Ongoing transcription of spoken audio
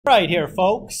Right here,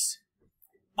 folks.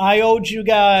 I owed you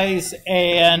guys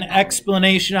an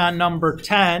explanation on number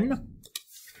 10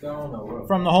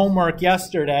 from the homework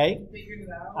yesterday.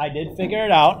 I did figure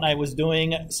it out, and I was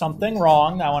doing something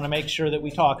wrong I want to make sure that we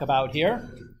talk about here.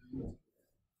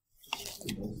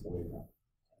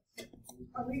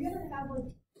 Are we going to have like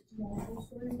multiple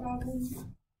story problems?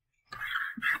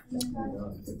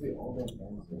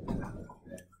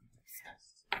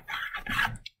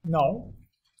 No.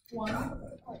 One?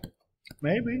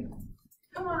 Maybe.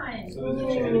 Come on. So there's a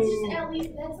It's chance. just at least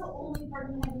that's the only part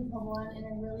I'm having trouble on, and I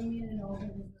really need to know if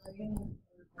it's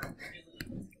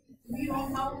you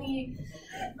don't help me.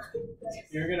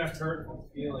 You're gonna hurt my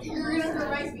feelings. You're gonna hurt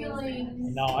my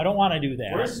feelings. No, I don't want to do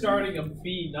We're that. starting a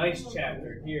Be Nice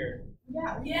chapter here.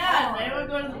 Yeah. They would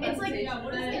go to the It's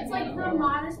like the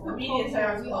modest proposal. We always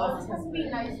have to be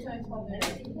nice to each other.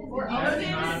 Or That's other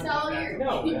than not- to sell your.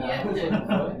 No. Yes.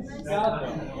 God,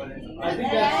 no. I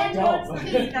think Then- that's dumb.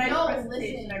 Be nice No, presentation.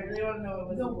 listen. I really want to know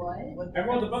what The was what?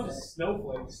 Everyone's a bunch of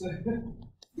snowflakes.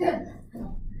 Yeah.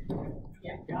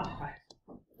 God.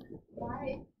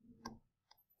 Why?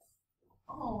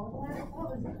 Oh, that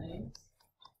was nice.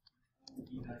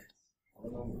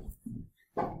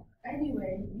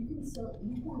 Anyway, you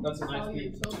can That's a nice sell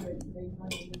your beat. children to make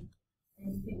money.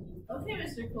 And you can eat. Okay,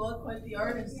 Mr. Cole, quite the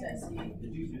artist, I see.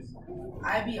 Did you just?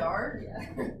 IBR?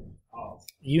 Oh.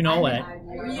 You know it.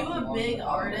 Were you a big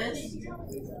artist?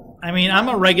 I mean, I'm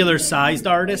a regular sized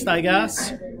artist, I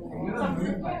guess.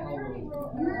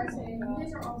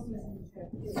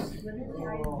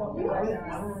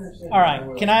 All right,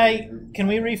 can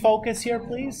we refocus here,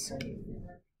 please?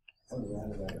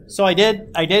 So I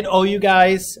did owe you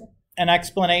guys an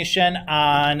explanation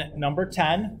on number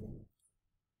 10.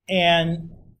 And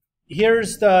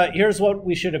here's what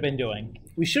we should have been doing.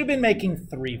 We should have been making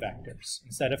 3 vectors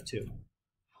instead of 2.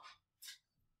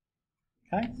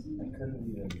 Okay?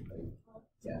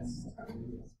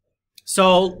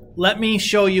 So let me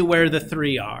show you where the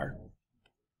 3 are.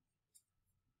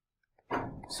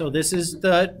 So this is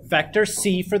the vector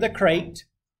C for the crate.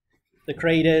 The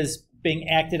crate is being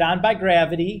acted on by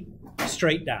gravity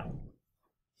straight down.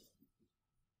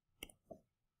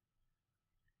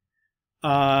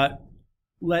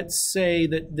 Let's say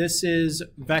that this is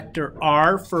vector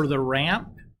R for the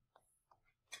ramp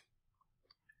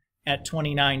at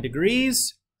 29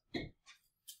 degrees.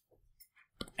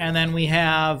 And then we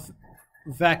have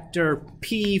vector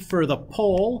P for the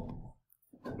pole,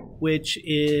 which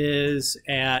is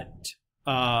at,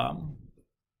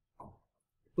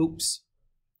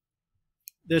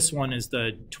 this one is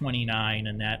the 29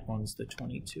 and that one's the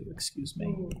 22, excuse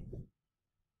me.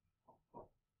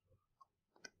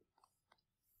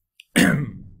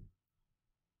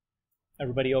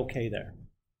 Everybody okay there?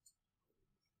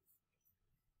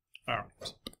 All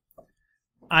right.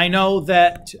 I know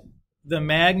that the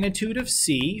magnitude of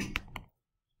C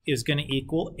is going to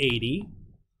equal 80.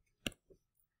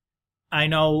 I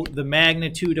know the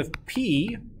magnitude of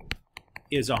P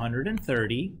is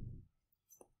 130.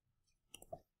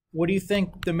 What do you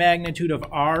think the magnitude of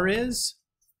R is?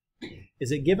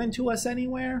 Is it given to us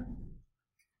anywhere?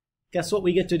 Guess what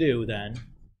we get to do then?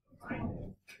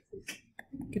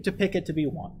 Get to pick it to be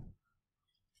 1.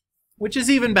 Which is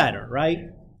even better, right?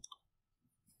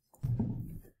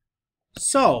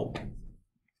 So,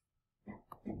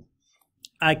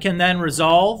 I can then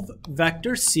resolve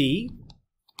vector C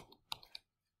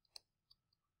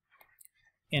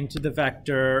into the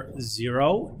vector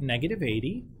 0, negative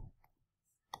 80.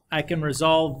 I can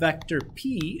resolve vector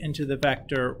P into the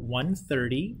vector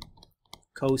 130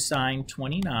 cosine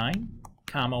 29,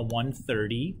 comma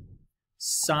 130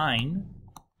 sine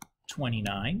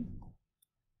 29.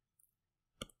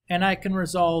 And I can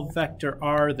resolve vector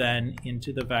R then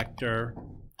into the vector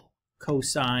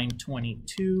cosine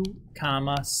 22,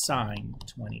 comma sine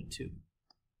 22.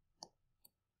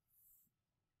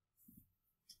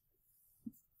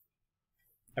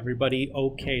 Everybody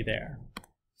okay there?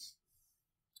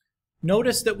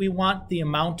 Notice that we want the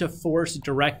amount of force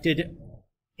directed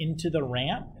into the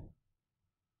ramp.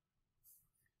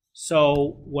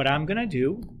 So what I'm going to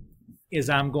do is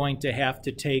I'm going to have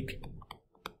to take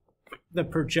the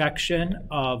projection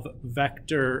of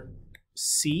vector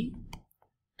C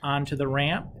onto the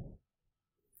ramp,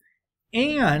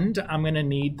 and I'm going to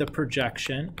need the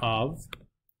projection of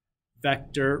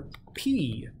vector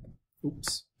P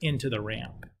into the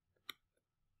ramp.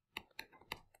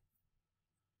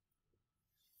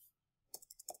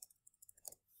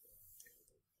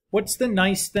 What's the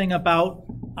nice thing about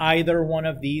either one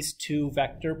of these 2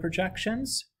 vector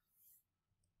projections?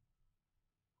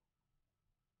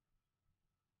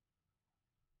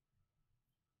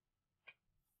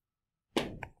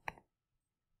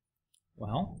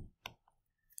 Well,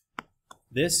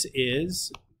 this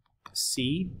is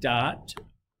C dot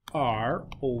R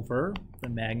over the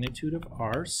magnitude of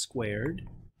R squared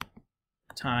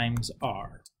times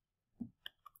R,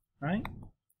 right?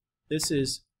 This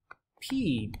is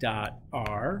P dot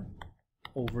R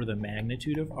over the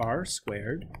magnitude of R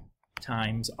squared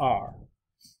times R.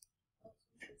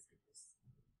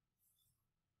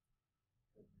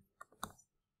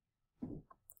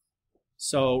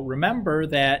 So remember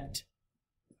that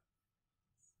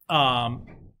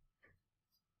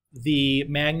the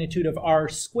magnitude of R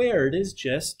squared is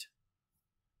just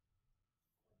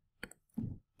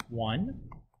 1.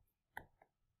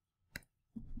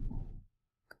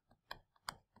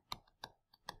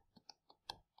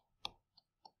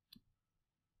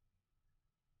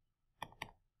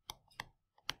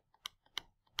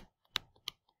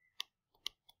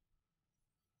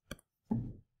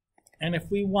 And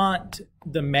if we want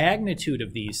the magnitude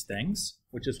of these things,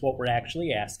 which is what we're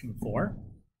actually asking for,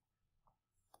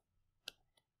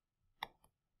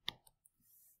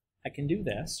 I can do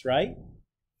this, right?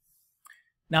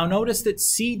 Now notice that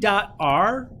C dot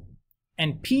R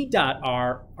and P dot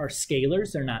R are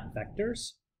scalars, they're not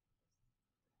vectors.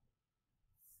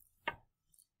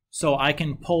 So I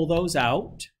can pull those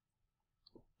out.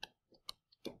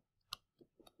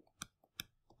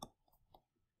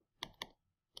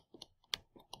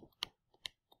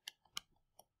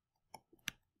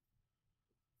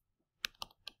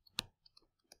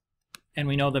 And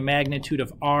we know the magnitude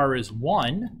of R is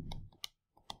 1.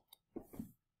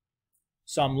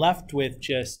 So I'm left with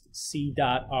just C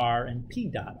dot R and P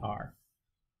dot R.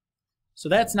 So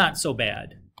that's not so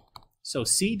bad. So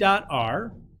C dot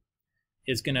R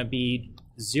is going to be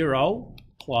 0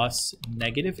 plus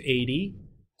negative 80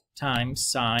 times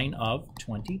sine of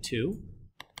 22.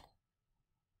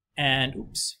 And,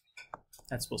 oops,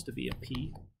 that's supposed to be a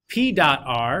P. P dot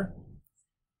R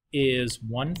is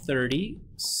 130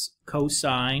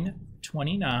 cosine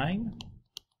 29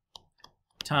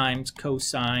 times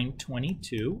cosine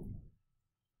 22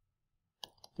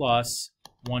 plus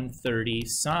 130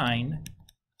 sine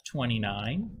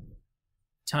 29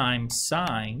 times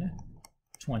sine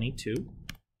 22.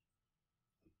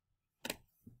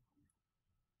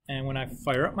 And when I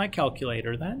fire up my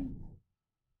calculator then,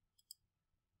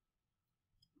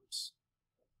 oops.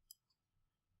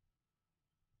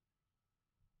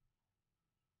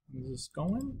 Is this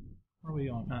going? Where are we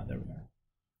going? There we are.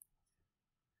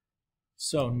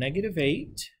 So negative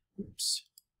 8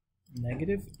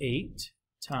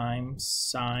 times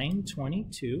sine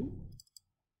 22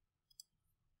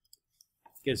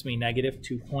 gives me negative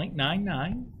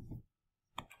 2.99.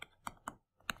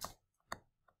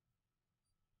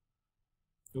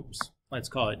 Oops, let's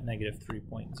call it negative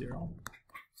 3.0.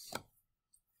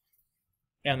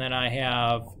 And then I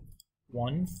have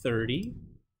 130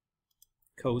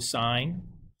 cosine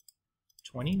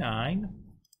 29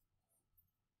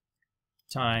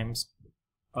 times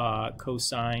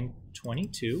cosine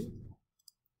 22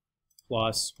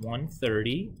 plus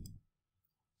 130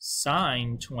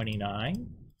 sine 29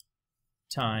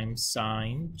 times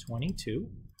sine 22.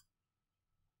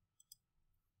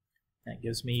 That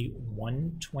gives me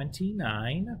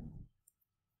 129 .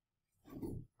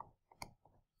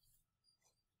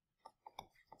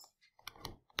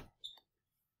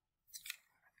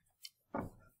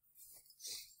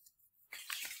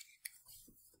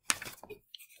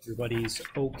 Everybody's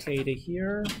okay to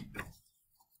hear?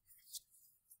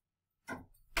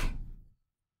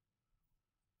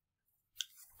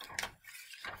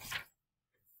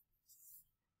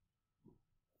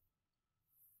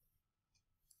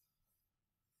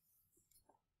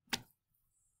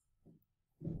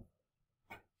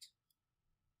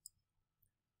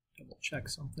 Double check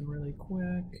something really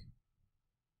quick.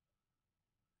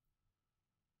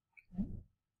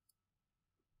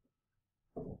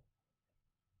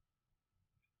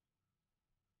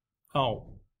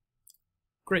 Oh,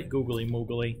 great googly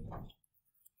moogly.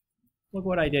 Look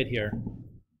what I did here.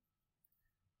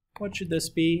 What should this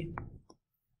be?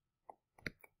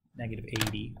 Negative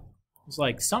 80. It's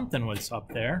like something was up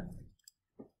there.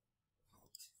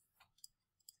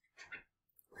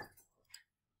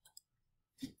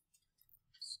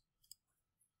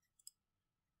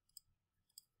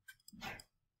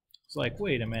 It's like,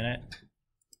 wait a minute.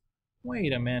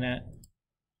 Wait a minute.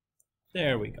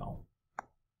 There we go.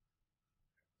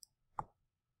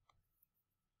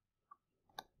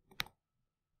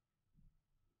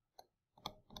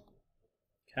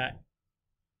 Okay.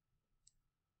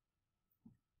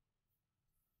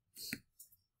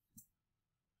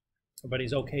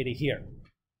 Everybody's okay to hear.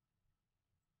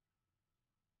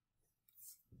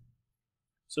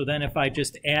 So then if I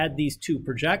just add these two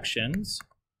projections,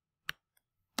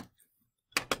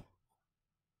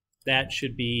 that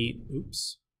should be,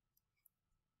 oops,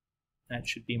 that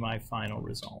should be my final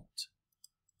result.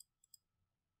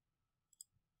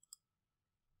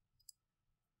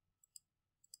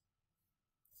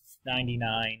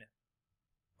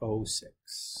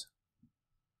 $99.06.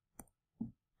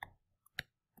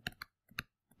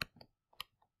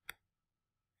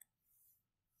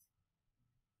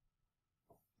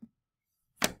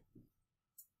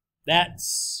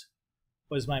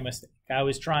 Was my mistake. I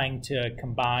was trying to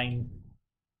combine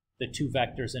the two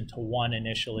vectors into one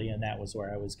initially, and that was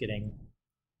where I was getting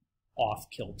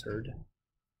off-kiltered.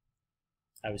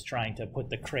 I was trying to put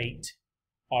the crate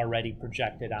already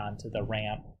projected onto the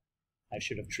ramp. I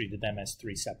should have treated them as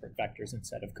three separate vectors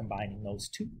instead of combining those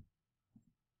two.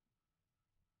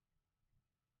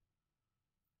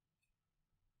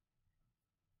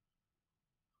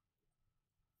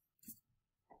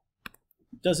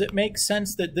 Does it make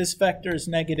sense that this vector is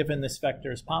negative and this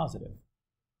vector is positive?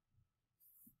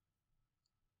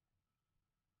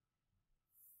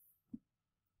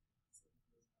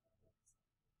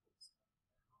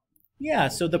 Yeah,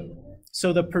 so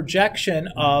the projection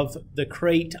of the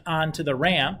crate onto the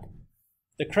ramp,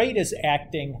 the crate is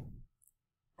acting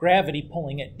gravity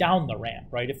pulling it down the ramp,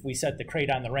 right? If we set the crate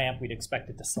on the ramp, we'd expect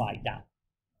it to slide down,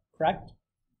 correct?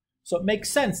 So it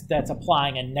makes sense that's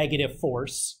applying a negative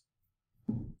force,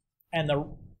 and the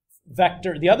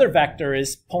other vector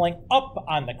is pulling up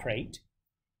on the crate.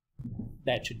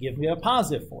 That should give me a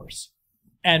positive force.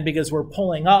 And because we're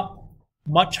pulling up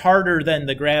much harder than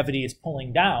the gravity is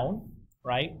pulling down,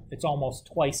 right? It's almost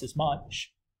twice as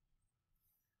much.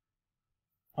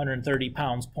 130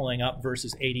 pounds pulling up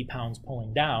versus 80 pounds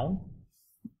pulling down.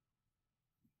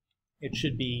 It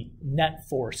should be net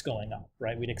force going up,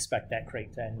 right? We'd expect that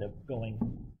crate to end up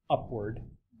going upward.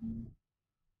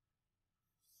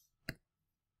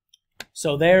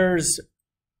 So there's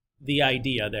the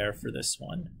idea there for this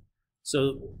one.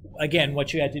 So again,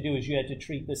 what you had to do is you had to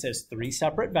treat this as three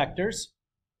separate vectors.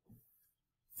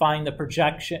 Find the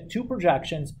two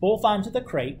projections, both onto the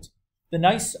crate,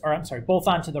 both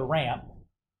onto the ramp,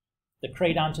 the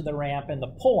crate onto the ramp and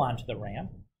the pull onto the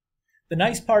ramp. The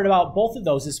nice part about both of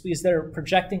those is because they're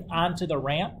projecting onto the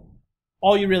ramp,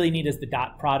 all you really need is the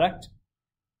dot product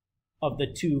of the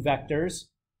two vectors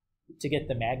to get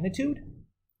the magnitude.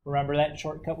 Remember that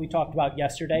shortcut we talked about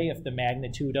yesterday? If the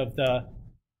magnitude of the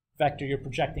vector you're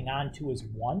projecting onto is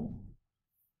 1,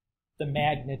 the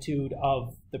magnitude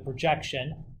of the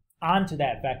projection onto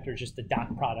that vector is just the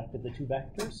dot product of the two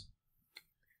vectors.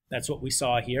 That's what we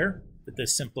saw here, that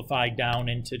this simplified down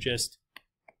into just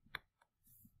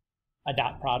a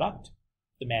dot product,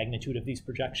 the magnitude of these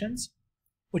projections,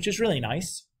 which is really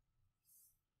nice.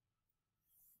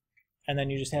 And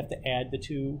then you just have to add the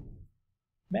two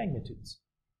magnitudes.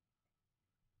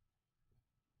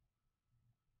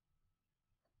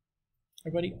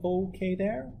 Everybody okay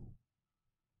there?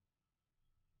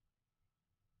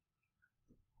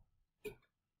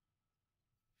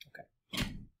 Okay.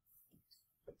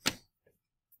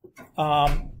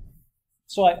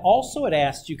 So I also had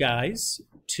asked you guys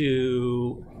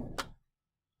to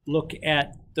look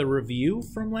at the review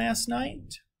from last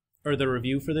night, or the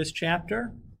review for this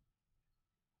chapter.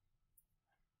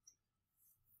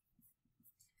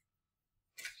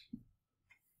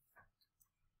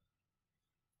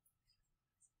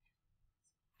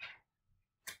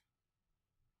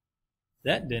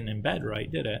 That didn't embed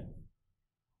right, did it?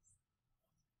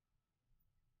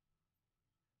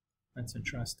 That's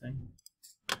interesting.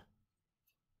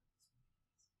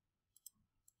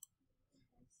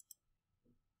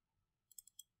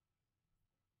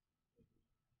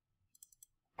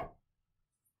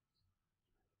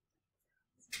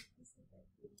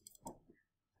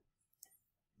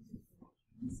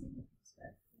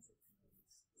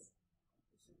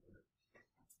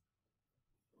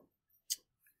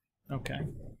 Okay.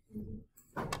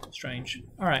 Strange.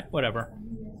 All right, whatever.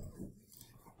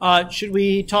 Should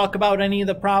we talk about any of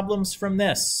the problems from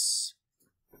this?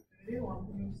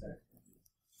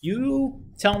 You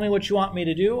tell me what you want me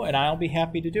to do, and I'll be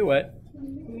happy to do it.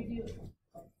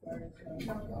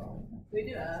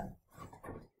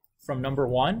 From number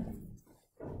 1?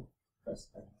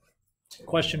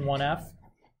 Question 1F?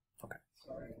 Okay.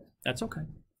 That's okay.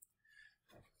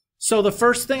 So the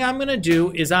first thing I'm going to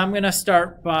do is I'm going to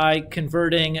start by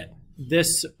converting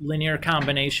this linear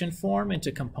combination form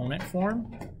into component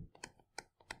form.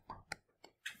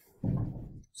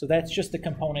 So that's just the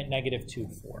component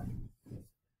 -2 form.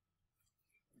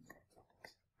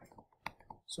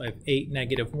 So I have 8,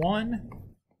 -1.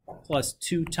 plus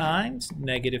 2 times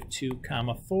negative 2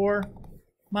 comma 4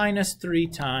 minus 3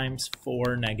 times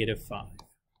 4 negative 5.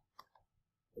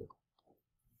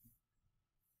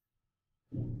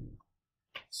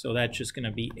 So that's just going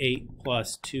to be 8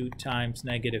 plus 2 times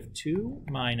negative 2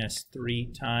 minus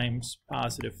 3 times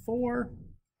positive 4.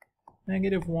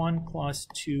 Negative 1 plus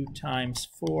 2 times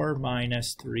 4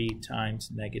 minus 3 times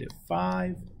negative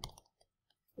 5.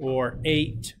 Or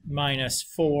 8 minus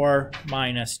 4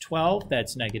 minus 12,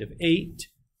 that's negative 8.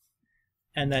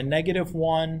 And then negative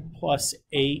 1 plus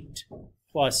 8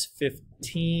 plus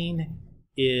 15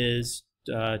 is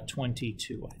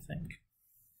 22, I think.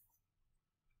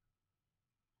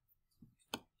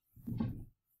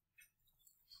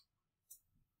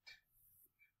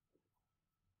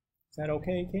 Is that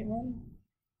okay, Caitlin?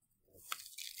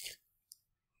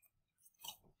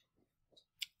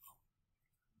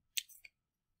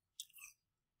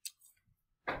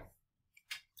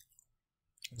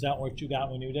 Is that what you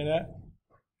got when you did it?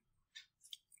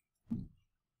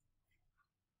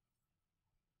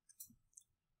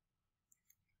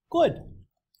 Good.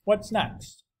 What's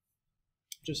next?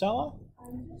 Gisela?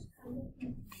 I'm just kind of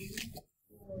confused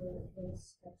for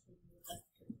this section.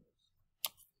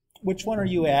 Which one are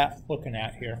you looking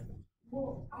at here?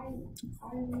 Well, I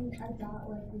got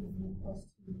like the U plus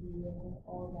 2V and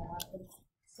all that and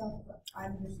stuff, but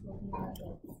I'm just looking at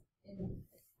it in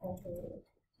okay,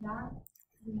 not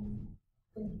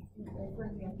like for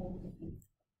example,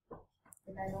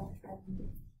 like I don't have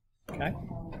Okay.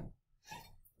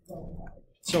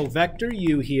 So vector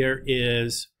U here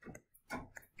is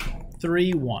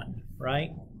 3, 1,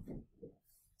 right?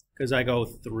 Because I go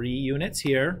 3 units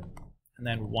here and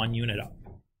then 1 unit up.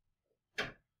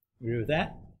 Agree with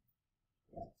that?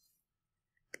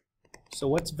 So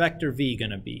what's vector V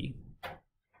going to be?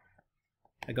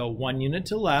 I go 1 unit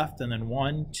to left and then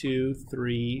 1, 2,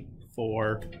 3,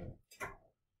 4.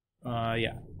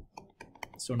 Yeah.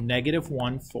 So negative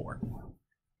 1, 4.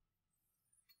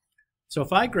 So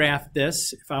if I graph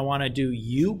this, if I want to do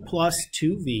U plus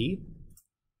 2V,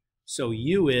 so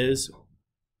U is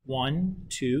 1,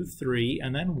 2, 3,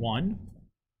 and then 1.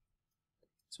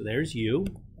 So there's U.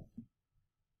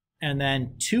 And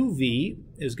then 2V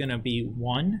is going to be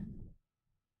 1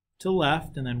 to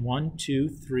left, and then 1, 2,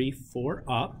 3, 4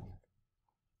 up.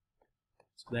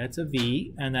 So that's a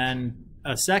V. And then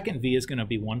a second V is going to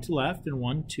be 1 to left, and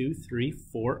 1, 2, 3,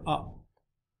 4 up.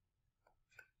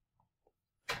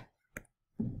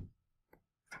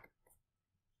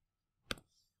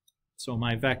 So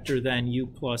my vector then U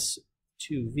plus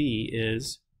 2V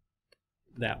is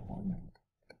that one.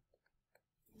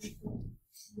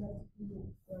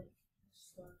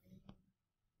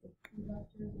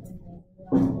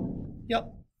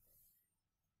 Yep.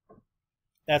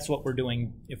 That's what we're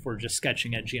doing if we're just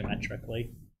sketching it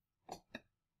geometrically.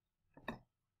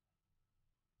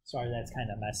 Sorry, that's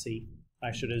kind of messy.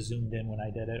 I should have zoomed in when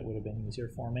I did it. It would have been easier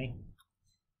for me.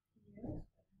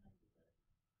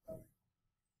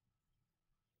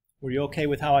 Were you okay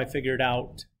with how I figured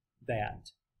out that?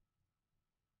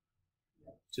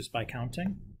 Just by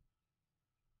counting?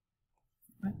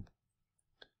 Right.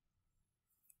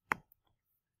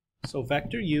 So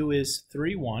vector U is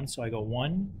 3, 1. So I go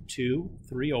 1, 2,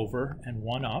 3 over, and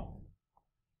 1 up.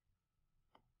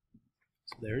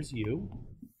 So there's U.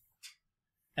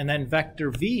 And then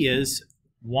vector V is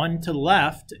 1 to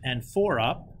left and 4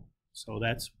 up. So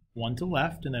that's 1 to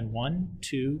left, and then 1,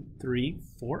 2, 3,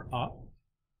 4 up.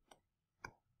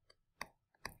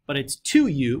 But it's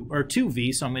 2U, or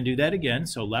 2V, so I'm going to do that again.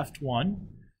 So left 1,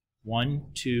 1,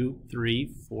 2,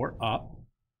 3, 4 up.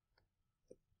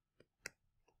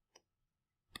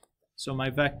 So my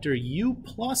vector U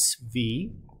plus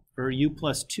V, or U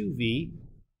plus 2V,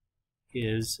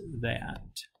 is that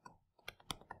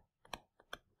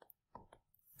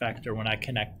vector when I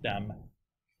connect them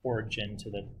origin to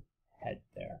the head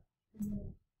there.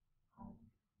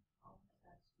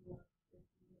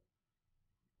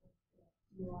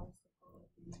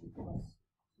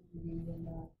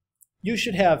 You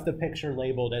should have the picture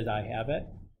labeled as I have it.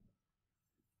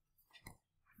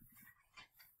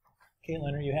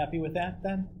 Caitlin, are you happy with that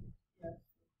then? Yes.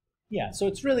 Yeah, so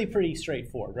it's really pretty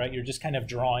straightforward, right? You're just kind of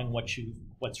drawing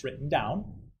what's written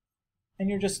down, and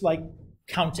you're just like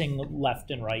counting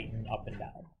left and right and up and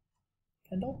down.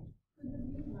 Kendall?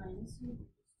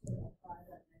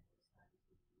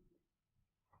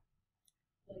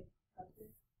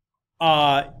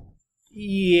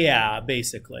 Yeah,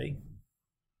 basically.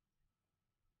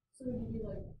 So would you do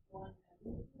like one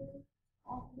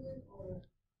off of it, or?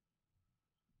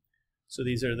 So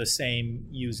these are the same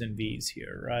U's and V's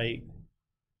here, right?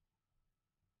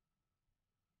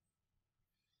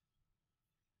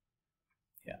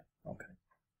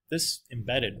 this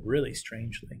embedded really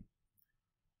strangely.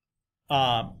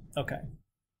 Okay.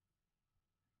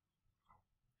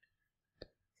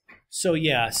 So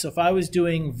yeah, so if I was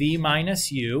doing v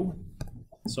minus u,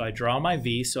 so I draw my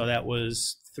v, so that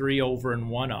was 3 over and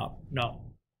 1 up.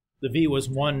 No, the v was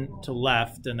 1 to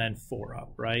left and then 4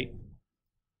 up, right?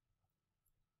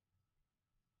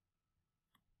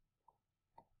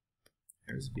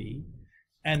 There's v.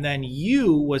 And then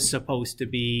u was supposed to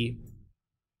be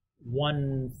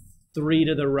 1, 3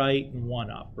 to the right and 1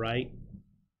 up, right?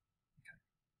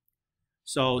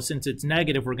 So since it's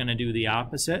negative, we're going to do the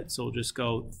opposite. So we'll just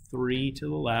go 3 to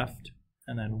the left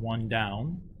and then 1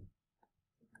 down.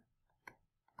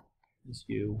 Is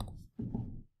u.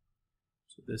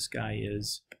 So this guy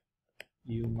is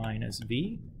u minus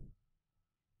v.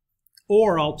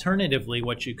 Or alternatively,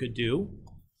 what you could do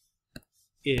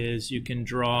is you can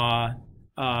draw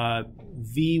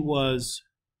v was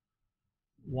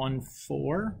 1,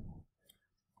 4.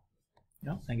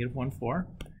 No, negative 1, 4.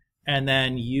 And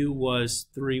then u was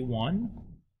 3, 1.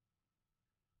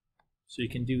 So you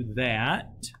can do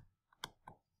that.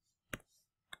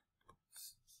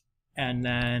 And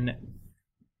then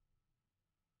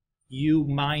u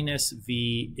minus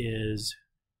v is,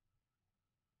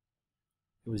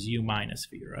 it was u minus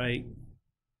v, right?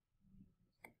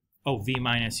 Oh, v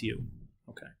minus u.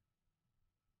 Okay.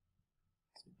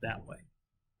 So that way.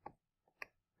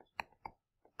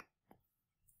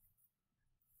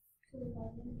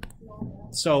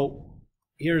 So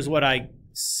here's what I'm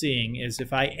seeing is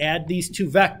if I add these two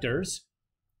vectors,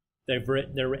 they're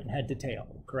written head to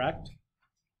tail, correct?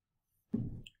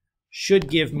 Should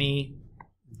give me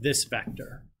this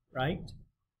vector, right?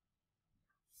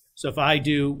 So if I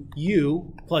do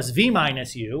u plus v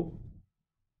minus u,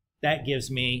 that gives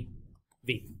me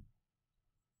v.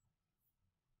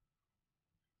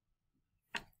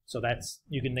 So that's,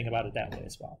 you can think about it that way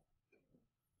as well.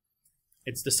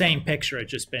 It's the same picture,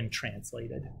 it's just been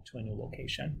translated to a new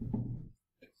location.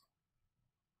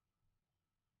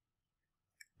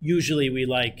 Usually we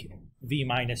like v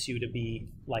minus u to be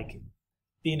like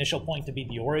the initial point to be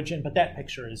the origin, but that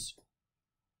picture is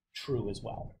true as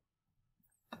well.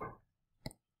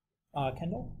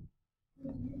 Kendall?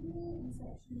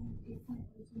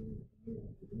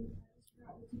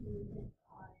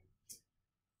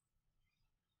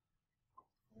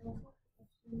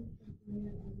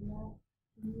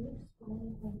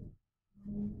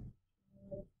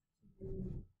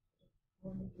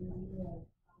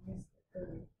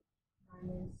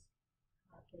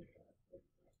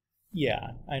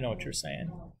 Yeah, I know what you're saying.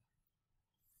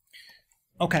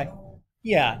 Okay.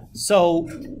 Yeah, so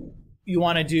you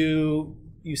want to do,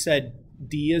 you said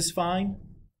D is fine?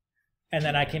 And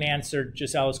then I can answer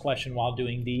Giselle's question while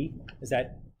doing D. Does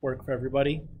that work for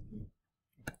everybody?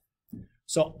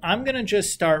 So I'm going to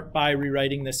just start by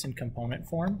rewriting this in component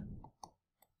form.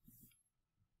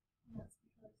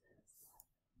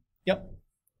 Yep.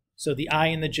 So the I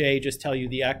and the J just tell you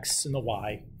the X and the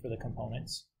Y for the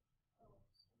components.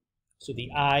 So the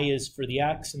I is for the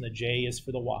X and the J is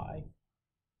for the Y.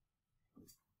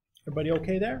 Everybody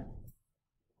okay there?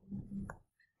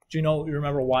 Do you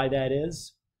remember why that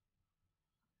is?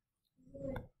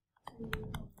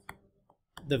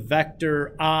 The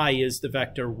vector I is the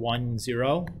vector 1,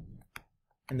 0,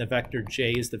 and the vector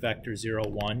J is the vector 0,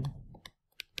 1.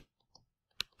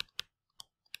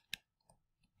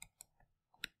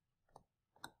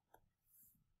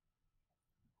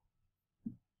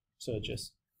 So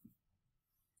just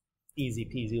easy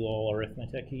peasy little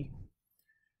arithmetic-y.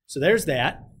 So there's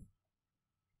that.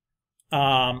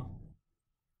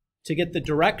 To get the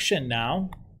direction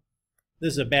now,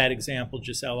 this is a bad example,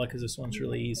 Gisela, because this one's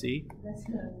really easy.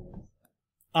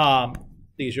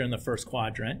 These are in the first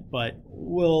quadrant, but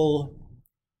we'll...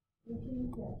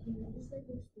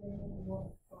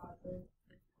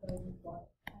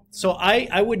 So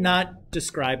I would not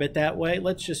describe it that way.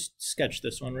 Let's just sketch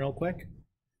this one real quick.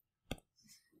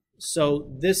 So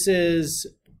this is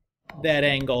that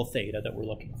angle theta that we're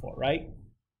looking for, right?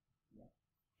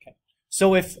 Okay.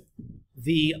 So if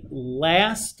the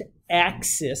last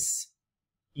axis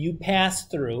you pass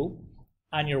through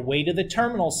on your way to the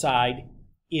terminal side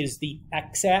is the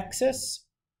x-axis,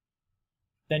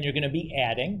 then you're going to be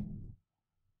adding,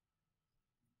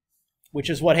 which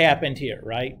is what happened here,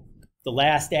 right? The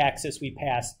last axis we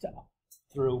passed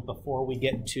through before we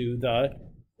get to the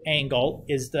angle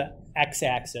is the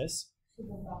x-axis.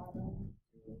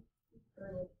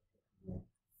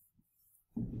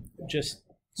 Just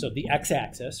so the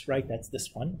x-axis, right? That's this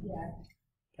one.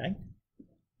 Okay.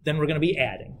 Then we're going to be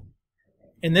adding.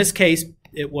 In this case,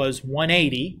 it was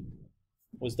 180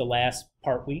 was the last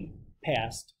part we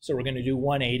passed. So we're going to do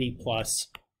 180 plus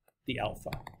the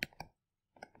alpha.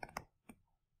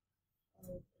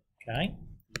 Okay.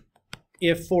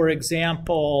 If, for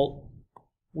example,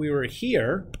 we were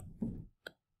here,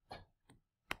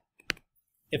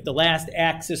 if the last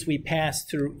axis we pass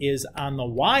through is on the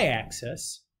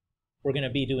y-axis, we're going to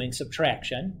be doing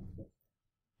subtraction.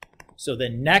 So the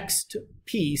next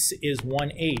piece is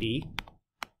 180,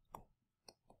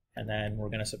 and then we're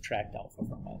going to subtract alpha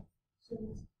from it. So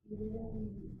it's either gonna be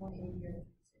 180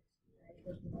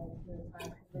 or 360,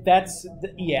 right? That's,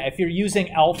 yeah, if you're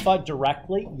using alpha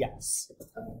directly, yes.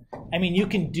 I mean, you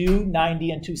can do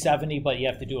 90 and 270, but you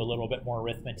have to do a little bit more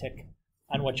arithmetic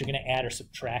on what you're going to add or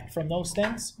subtract from those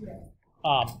things. Yeah.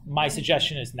 My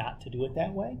suggestion is not to do it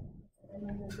that way. And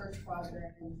then the first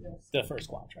quadrant is just. The first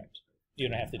quadrant. You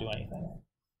don't have to do anything.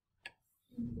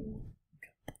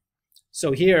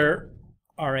 So here,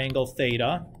 our angle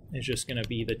theta is just going to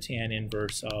be the tan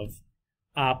inverse of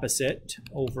opposite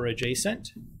over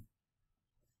adjacent.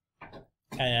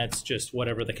 And that's just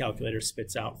whatever the calculator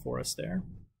spits out for us there.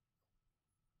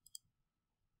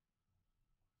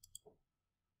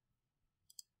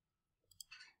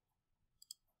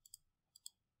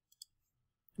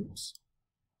 Oops.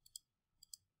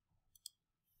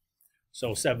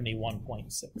 So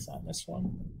 71.6 on this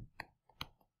one.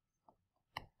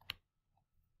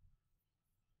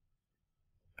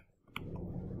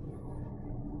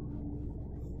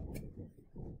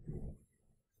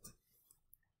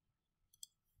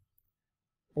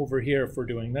 Over here, if we're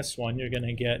doing this one, you're going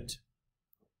to get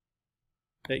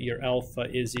that your alpha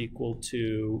is equal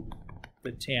to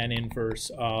the tan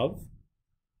inverse of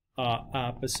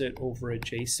opposite over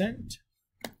adjacent.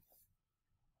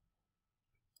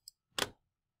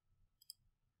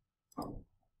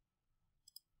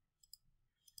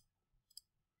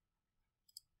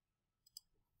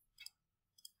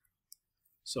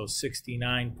 So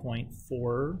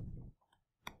 69.4.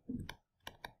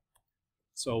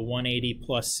 So 180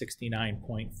 plus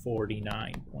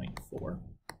 69.49.4.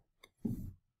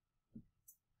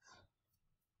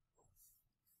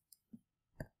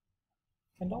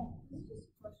 Kendall?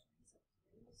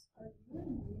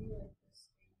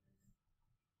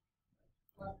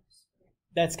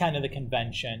 That's kind of the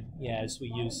convention, yeah, as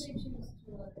we use.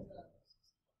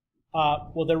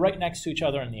 Well, they're right next to each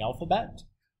other in the alphabet,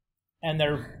 and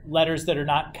they're letters that are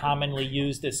not commonly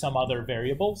used as some other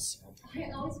variables. I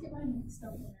always get my mixed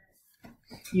up with that.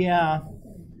 Yeah.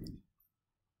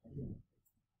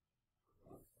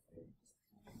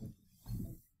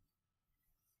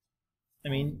 I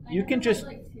mean, you can just.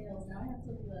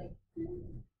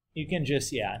 You can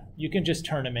just, yeah, you can just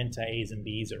turn them into A's and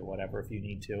B's or whatever if you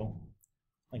need to.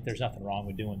 Like, there's nothing wrong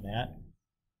with doing that.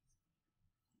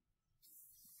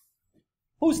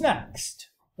 Who's next?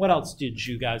 What else did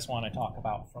you guys want to talk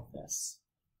about from this?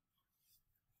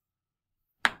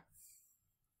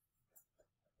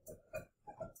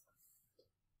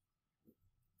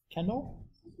 Kendall?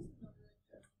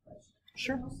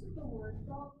 Sure. Most of the word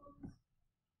problems,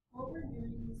 what we're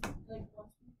doing is, like,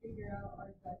 once we figure out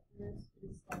our vectors,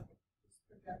 is like just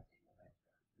projecting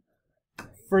a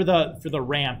vector. For the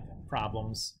ramp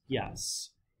problems,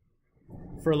 yes.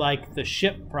 For like the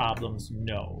ship problems,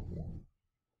 no.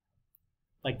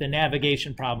 Like the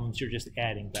navigation problems, you're just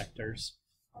adding vectors.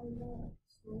 Are the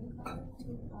swing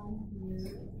colors on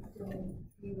here going to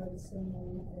be like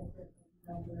similarly different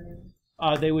numbers?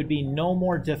 They would be no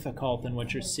more difficult than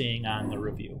what you're seeing on the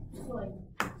review. So like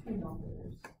two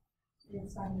numbers.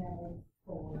 It's on that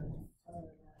 4.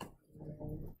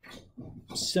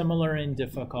 Similar in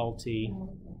difficulty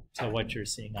to what you're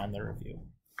seeing on the review.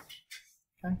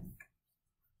 Okay.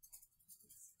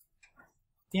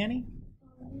 Danny?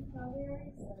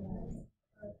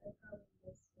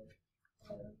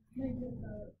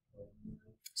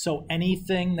 So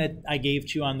anything that I gave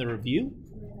to you on the review,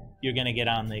 you're going to get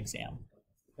on the exam.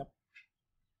 Yep.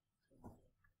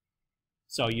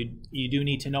 So you do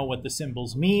need to know what the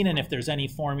symbols mean, and if there's any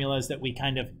formulas that we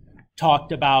kind of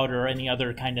talked about or any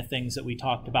other kind of things that we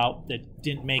talked about that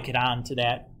didn't make it onto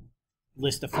that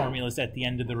list of formulas at the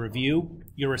end of the review,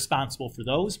 you're responsible for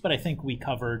those, but I think we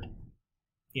covered,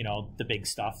 you know, the big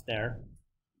stuff there.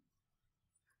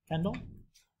 Kendall?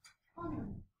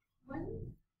 When,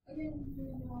 again, do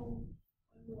you know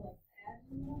when we're like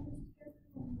adding numbers together,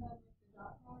 when we have like the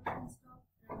dot product and stuff,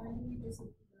 and when do we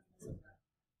basically do that?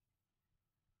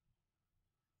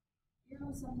 You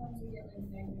know, sometimes we get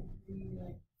like -3,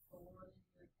 like 4, and you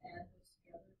like add those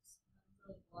together, it's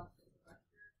really blocked as a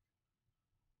vector.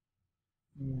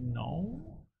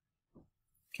 No.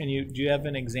 Do you have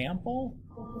an example?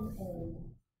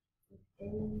 A,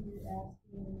 you're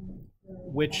asking the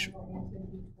Which- final answer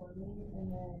before me,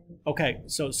 Okay,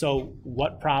 so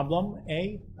what problem,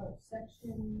 A? Oh,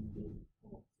 section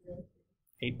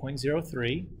 8.03.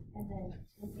 8.03. And then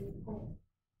in 8.02,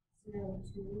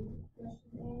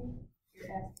 question A,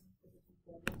 you're asking for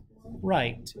the component form.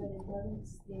 Right. But it doesn't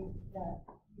state that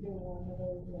either one of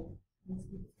those like needs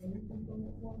to be the same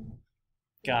component form.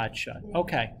 Gotcha.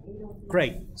 Okay. 803.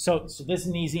 Great. So this is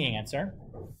an easy answer.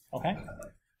 Okay.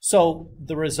 So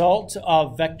the result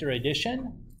of vector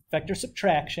addition, vector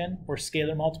subtraction, or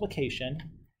scalar multiplication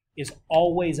is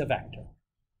always a vector.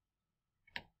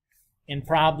 In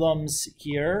problems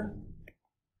here,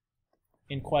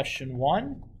 in question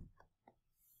 1,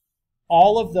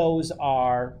 all of those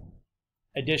are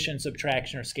addition,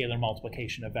 subtraction, or scalar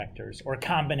multiplication of vectors, or a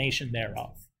combination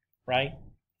thereof, right?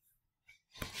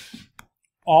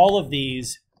 All of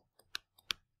these,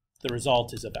 the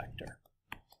result is a vector.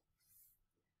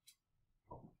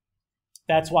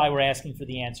 That's why we're asking for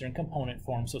the answer in component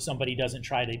form, so somebody doesn't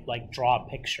try to like draw a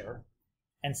picture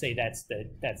and say that's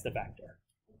the vector.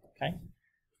 Okay.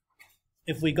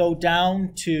 If we go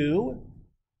down to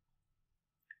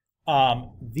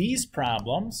these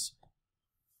problems,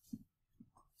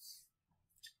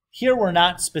 here we're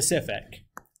not specific.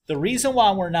 The reason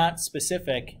why we're not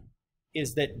specific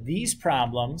is that these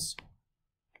problems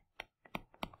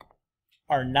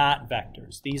are not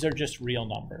vectors. These are just real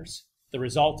numbers. The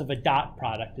result of a dot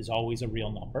product is always a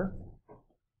real number.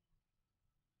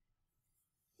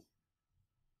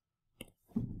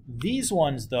 These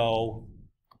ones, though,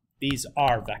 these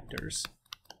are vectors.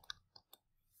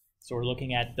 So we're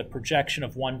looking at the projection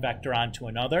of one vector onto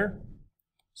another.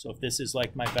 So if this is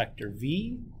like my vector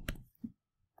v,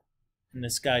 and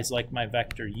this guy's like my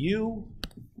vector u,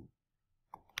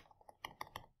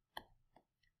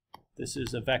 this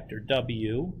is a vector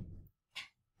w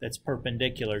that's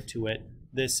perpendicular to it.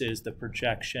 This is the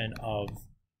projection of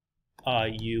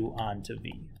u onto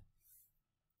v.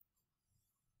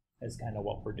 That's kind of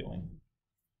what we're doing.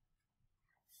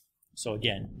 So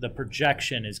again, the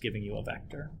projection is giving you a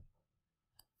vector.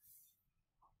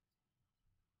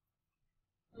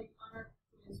 Like on our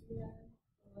quiz we had,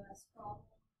 the last problem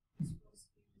was supposed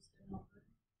to be just a number.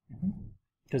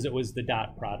 Because it was the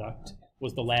dot product,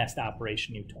 was the last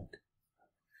operation you took.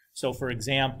 So for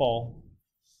example,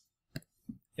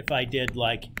 if I did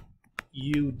like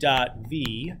u dot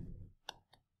v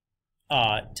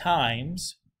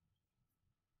times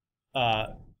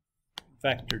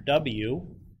vector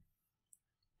w,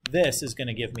 this is going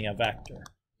to give me a vector.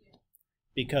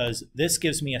 Because this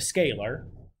gives me a scalar,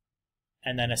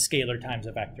 and then a scalar times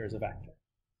a vector is a vector.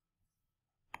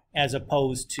 As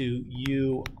opposed to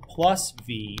u plus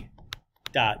v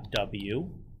dot w,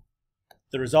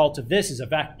 the result of this is a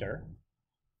vector.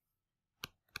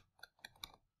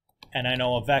 And I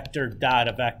know a vector dot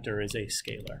a vector is a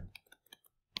scalar.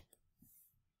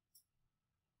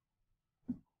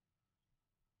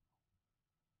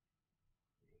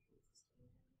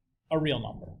 A real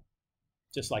number.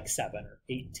 Just like 7 or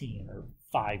 18 or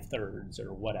 5/3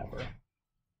 or whatever.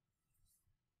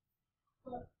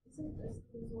 But isn't this,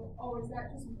 oh, is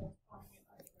that just multiplying it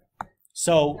by the vector?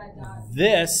 So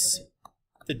this,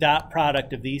 the dot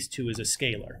product of these two is a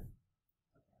scalar.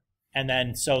 And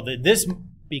then so this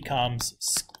becomes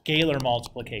scalar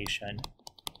multiplication,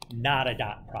 not a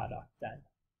dot product then.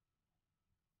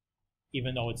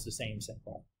 Even though it's the same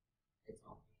symbol. It's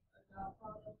only a dot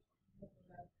product with a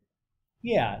vector.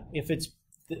 Yeah,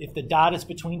 if the dot is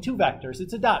between two vectors,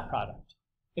 it's a dot product.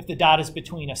 If the dot is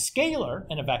between a scalar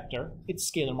and a vector,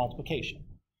 it's scalar multiplication.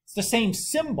 It's the same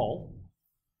symbol,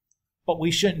 but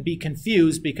we shouldn't be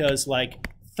confused because like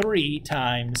 3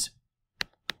 times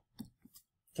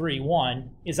 3,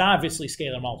 1 is obviously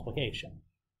scalar multiplication,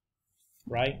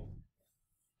 right?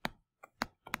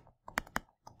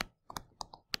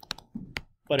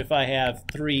 But if I have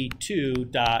 3, 2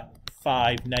 dot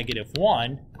 5 negative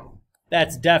 1,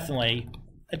 that's definitely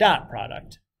a dot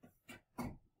product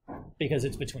because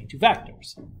it's between two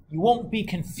vectors. You won't be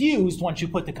confused once you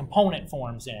put the component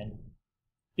forms in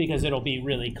because it'll be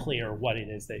really clear what it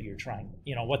is that you're trying,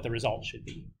 what the result should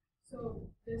be. So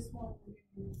this one would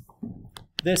be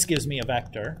This gives me a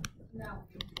vector, now.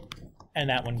 and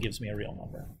that one gives me a real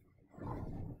number.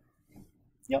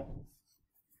 Yep.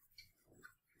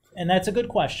 And that's a good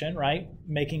question, right?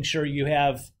 Making sure you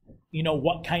have,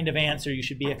 what kind of answer you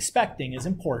should be expecting is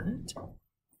important.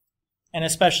 And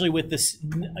especially with this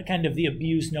kind of the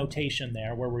abused notation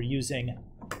there, where we're using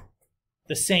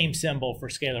the same symbol for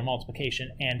scalar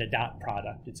multiplication and a dot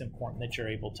product, it's important that you're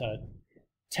able to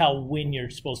tell when you're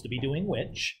supposed to be doing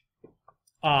which.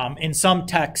 In some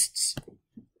texts,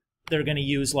 they're going to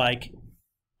use like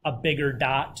a bigger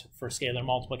dot for scalar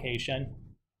multiplication.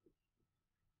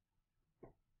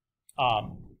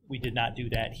 We did not do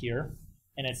that here.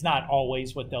 And it's not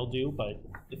always what they'll do, but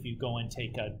if you go and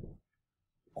take a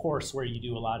course where you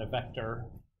do a lot of vector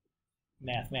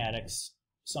mathematics,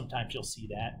 sometimes you'll see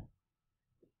that.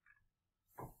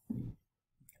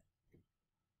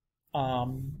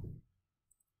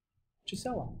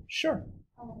 Gisela, sure.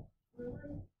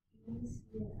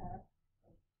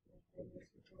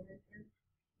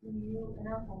 In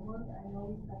our homework, I know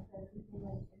we kept everything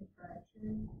like in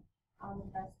fraction. The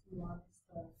best you want is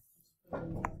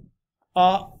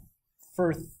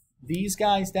For these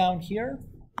guys down here,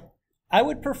 I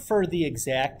would prefer the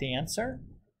exact answer.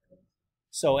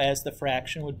 So as the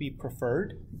fraction would be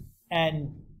preferred.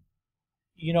 And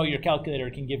you know your calculator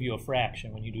can give you a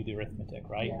fraction when you do the arithmetic,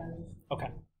 right? Yeah.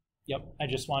 Okay. Yep. I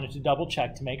just wanted to double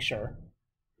check to make sure.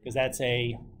 Because that's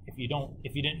a, if you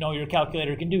didn't know your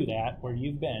calculator can do that, where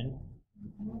you've been,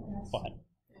 what?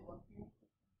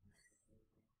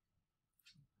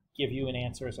 Give you an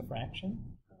answer as a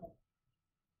fraction?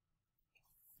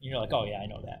 You're like, oh yeah, I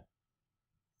know that.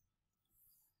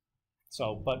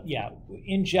 So, but yeah,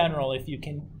 in general, if you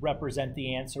can represent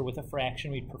the answer with a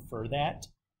fraction, we'd prefer that,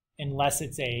 unless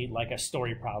it's like a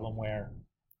story problem where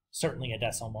certainly a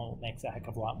decimal makes a heck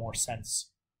of a lot more sense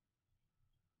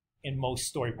in most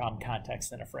story problem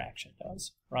contexts than a fraction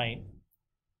does, right?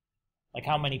 Like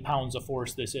how many pounds of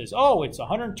force this is. Oh, it's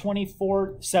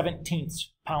 124/17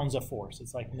 pounds of force.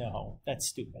 It's like, no, that's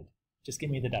stupid. Just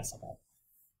give me the decimal,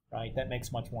 right? That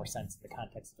makes much more sense in the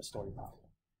context of a story problem.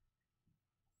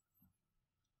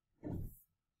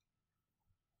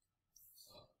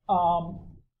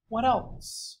 What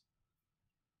else?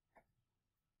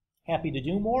 Happy to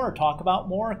do more or talk about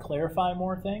more or clarify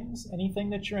more things.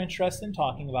 Anything that you're interested in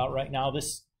talking about right now.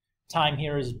 This time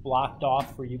here is blocked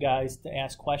off for you guys to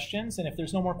ask questions. And if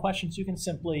there's no more questions, you can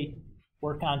simply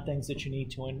work on things that you need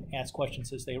to and ask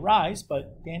questions as they arise.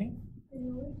 But Danny?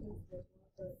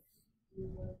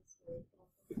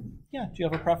 Yeah, do you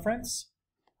have a preference?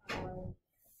 Okay,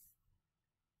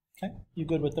 you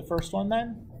good with the first one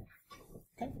then?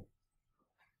 Okay.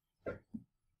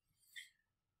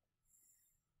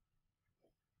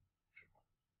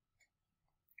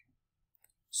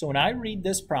 So when I read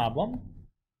this problem,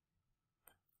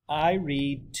 I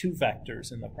read two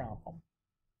vectors in the problem.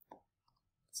 It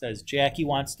says Jackie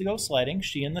wants to go sledding.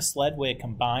 She and the sled weigh a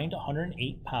combined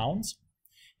 108 pounds.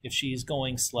 If she's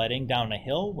going sledding down a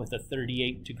hill with a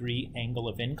 38-degree angle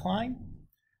of incline,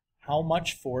 how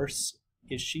much force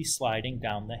is she sliding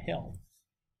down the hill?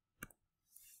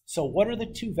 So what are the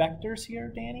two vectors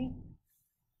here, Danny?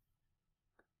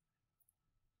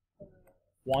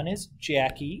 One is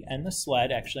Jackie and the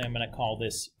sled. Actually, I'm going to call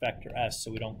this vector S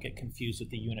so we don't get confused with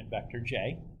the unit vector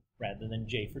J, rather than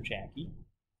J for Jackie.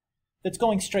 That's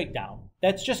going straight down.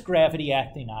 That's just gravity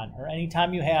acting on her.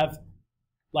 Anytime you have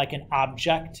like an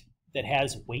object that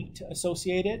has weight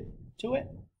associated to it,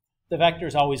 the vector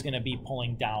is always going to be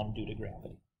pulling down due to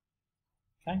gravity.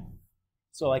 Okay?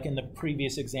 So like in the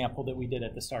previous example that we did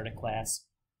at the start of class,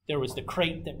 there was the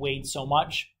crate that weighed so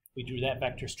much. We drew that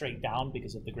vector straight down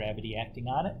because of the gravity acting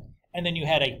on it. And then you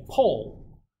had a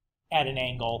pull at an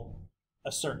angle,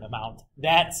 a certain amount.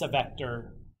 That's a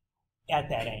vector at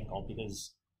that angle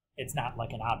because it's not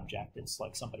like an object. It's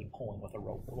like somebody pulling with a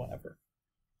rope or whatever.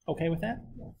 Okay with that?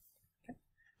 Yeah. Okay.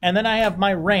 And then I have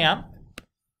my ramp.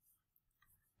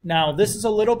 Now this is a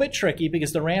little bit tricky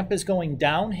because the ramp is going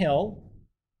downhill.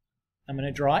 I'm going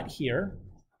to draw it here.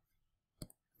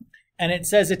 And it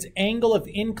says its angle of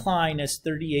incline is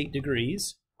 38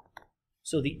 degrees.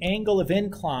 So the angle of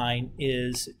incline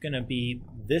is going to be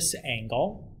this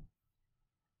angle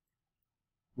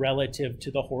relative to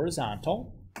the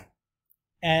horizontal.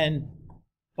 And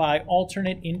by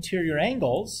alternate interior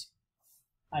angles,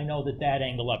 I know that that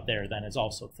angle up there then is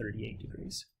also 38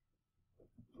 degrees.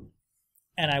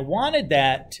 And I wanted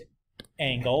that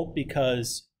angle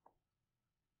because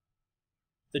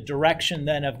the direction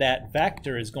then of that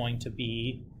vector is going to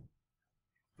be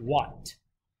what?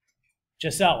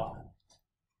 Gisela.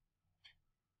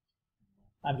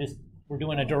 We're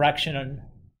doing a direction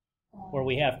where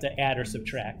we have to add or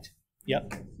subtract.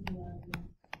 Yep.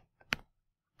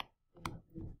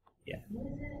 Yeah.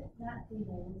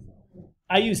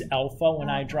 I use alpha when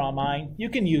I draw mine. You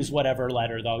can use whatever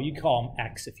letter though. You call them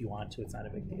X if you want to. It's not a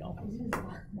big deal.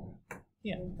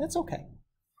 Yeah, that's okay.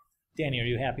 Danny, are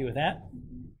you happy with that?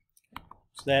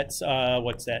 So that's,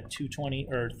 what's that, 220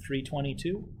 or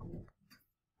 322?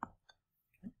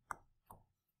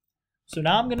 So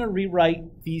now I'm going to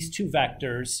rewrite these two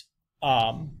vectors,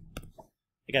 I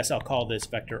guess I'll call this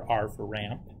vector R for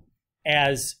ramp,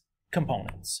 as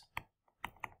components.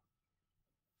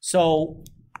 So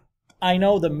I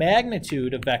know the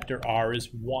magnitude of vector r is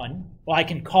 1. Well, I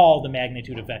can call the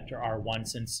magnitude of vector r 1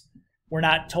 since we're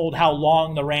not told how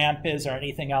long the ramp is or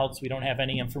anything else. We don't have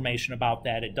any information about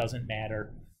that. It doesn't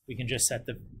matter. We can just set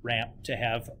the ramp to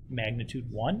have magnitude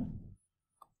 1.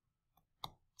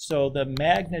 So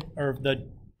the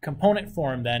component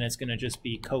form then is going to just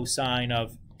be cosine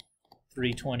of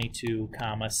 322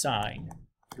 comma sine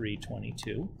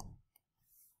 322.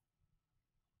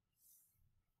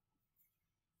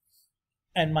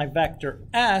 And my vector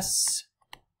s,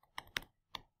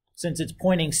 since it's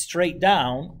pointing straight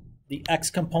down, the x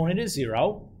component is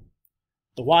 0,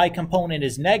 the y component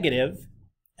is negative,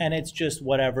 and it's just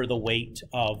whatever the weight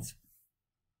of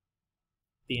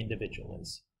the individual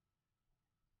is.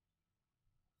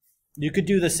 You could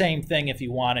do the same thing if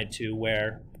you wanted to,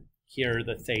 where here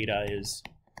the theta is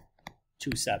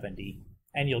 270,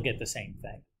 and you'll get the same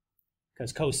thing,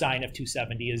 because cosine of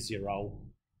 270 is 0,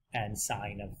 and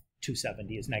sine of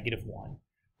 270 is negative 1.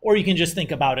 Or you can just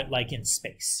think about it like in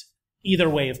space. Either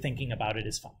way of thinking about it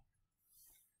is fine.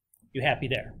 You happy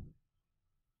there?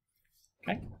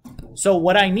 Okay. So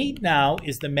what I need now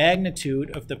is the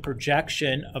magnitude of the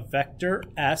projection of vector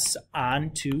s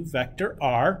onto vector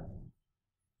r.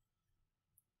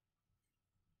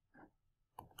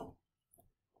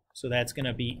 So that's going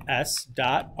to be s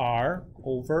dot r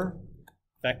over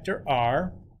vector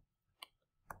r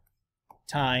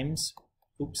times,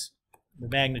 the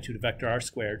magnitude of vector r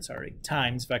squared,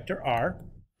 times vector r.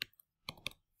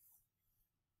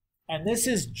 And this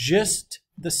is just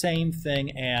the same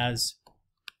thing as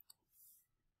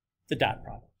the dot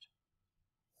product.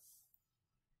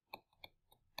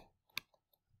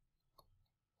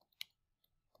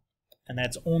 And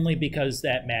that's only because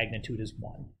that magnitude is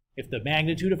 1. If the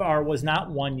magnitude of r was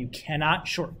not 1, you cannot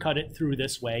shortcut it through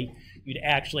this way. You'd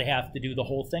actually have to do the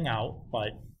whole thing out,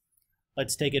 but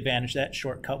let's take advantage of that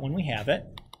shortcut when we have it.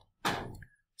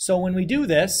 So when we do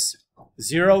this,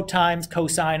 0 times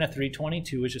cosine of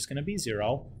 322 is just going to be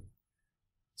 0.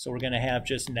 So we're going to have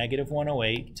just negative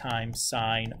 108 times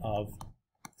sine of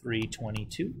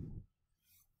 322.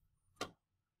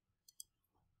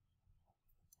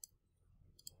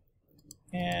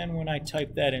 And when I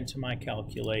type that into my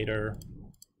calculator,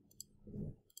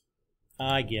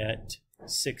 I get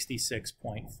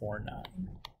 66.49.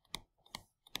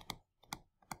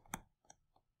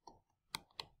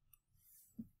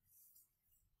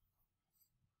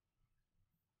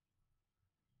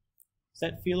 Does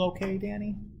that feel okay,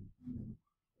 Danny?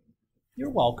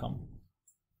 You're welcome.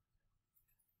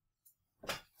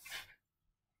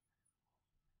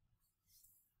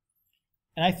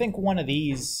 And I think one of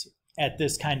these at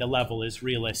this kind of level is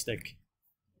realistic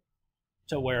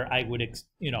to where I would,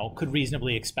 could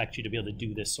reasonably expect you to be able to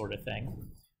do this sort of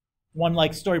thing. One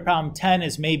like story problem 10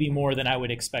 is maybe more than I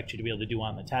would expect you to be able to do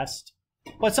on the test.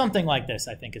 But something like this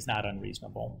I think is not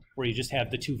unreasonable, where you just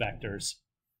have the two vectors.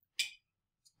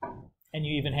 And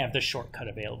you even have the shortcut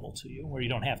available to you, where you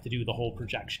don't have to do the whole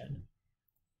projection.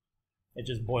 It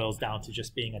just boils down to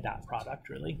just being a dot product,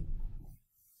 really.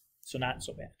 So not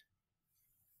so bad.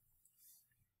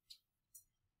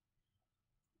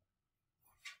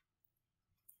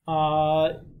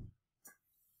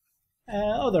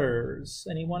 Others?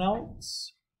 Anyone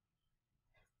else?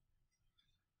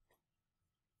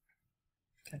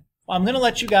 Okay. Well, I'm going to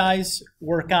let you guys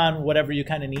work on whatever you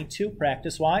kind of need to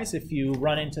practice-wise. If you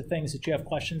run into things that you have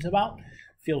questions about,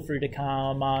 feel free to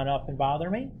come on up and bother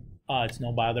me. It's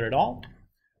no bother at all.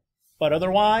 But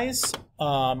otherwise,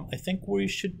 I think we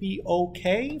should be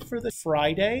okay for the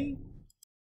Friday.